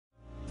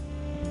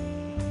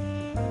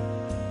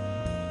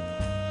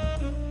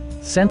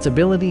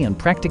sensibility and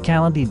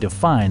practicality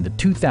define the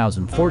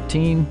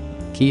 2014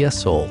 Kia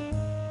Soul.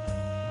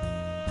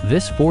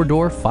 This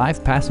four-door,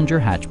 five-passenger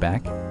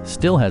hatchback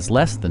still has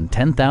less than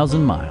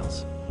 10,000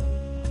 miles.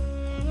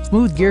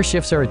 Smooth gear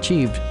shifts are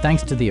achieved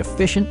thanks to the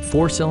efficient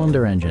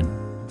four-cylinder engine.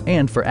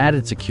 And for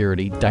added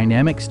security,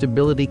 dynamic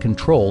stability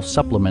control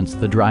supplements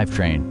the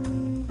drivetrain.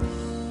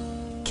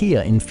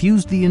 Kia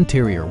infused the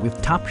interior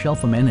with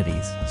top-shelf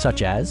amenities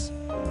such as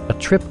a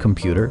trip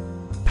computer,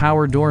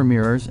 power door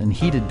mirrors and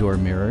heated door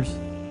mirrors,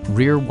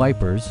 rear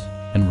wipers,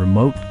 and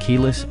remote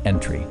keyless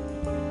entry.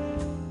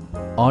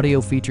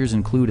 Audio features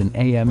include an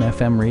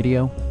AM/FM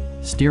radio,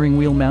 steering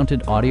wheel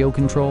mounted audio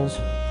controls,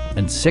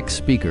 and 6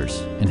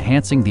 speakers,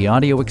 enhancing the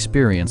audio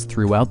experience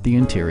throughout the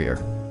interior.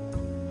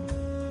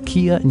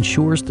 Kia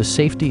ensures the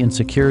safety and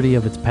security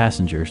of its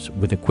passengers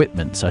with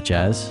equipment such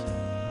as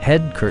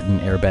head curtain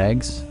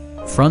airbags,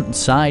 front and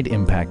side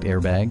impact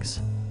airbags,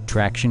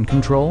 traction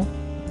control,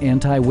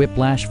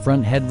 anti-whiplash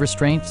front head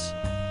restraints,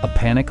 a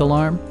panic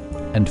alarm,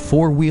 and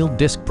 4-wheel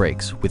disc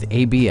brakes with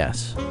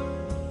ABS.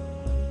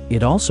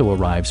 It also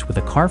arrives with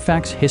a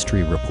Carfax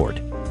history report,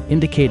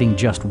 indicating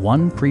just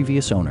one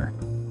previous owner.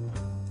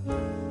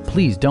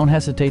 Please don't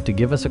hesitate to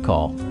give us a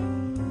call.